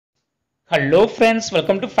Hello friends,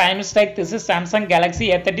 welcome to 5 Minutes Tech. This is Samsung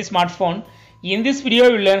Galaxy A30 smartphone. In this video,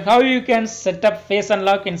 we will learn how you can set up face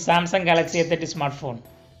unlock in Samsung Galaxy A30 smartphone.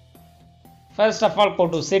 First of all, go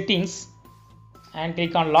to settings and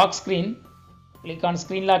click on lock screen. Click on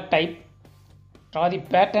screen lock type. Draw the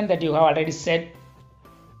pattern that you have already set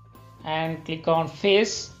and click on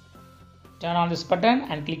face. Turn on this button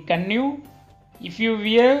and click continue. If you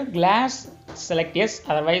wear glass, select yes,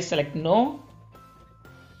 otherwise select no.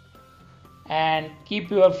 And keep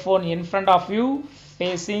your phone in front of you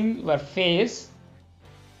facing your face.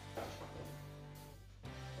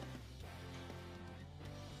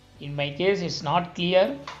 In my case it's not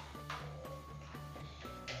clear,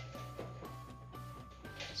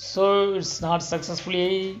 so it's not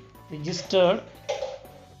successfully registered.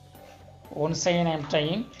 Once again I am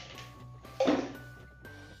trying.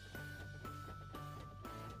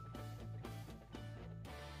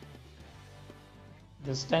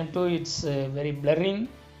 This time too it's very blurring,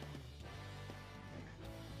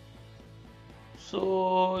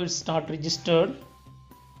 so it's not registered.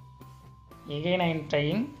 Again I am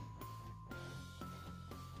trying.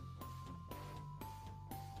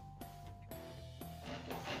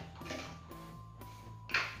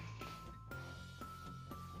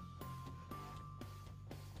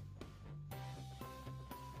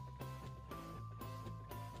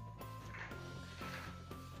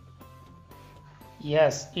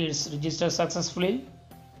 Yes, it's registered successfully.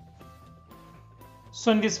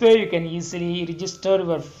 So in this way you can easily register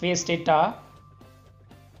your face data.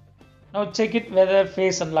 Now check it whether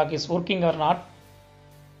face unlock is working or not.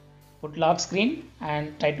 Put lock screen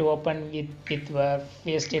and try to open with your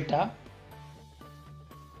face data.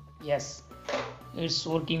 Yes, it's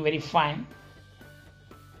working very fine.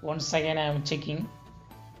 Once again I am checking.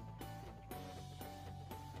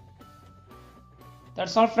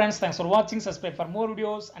 That's all friends. Thanks for watching. Subscribe for more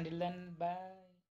videos. Until then, bye.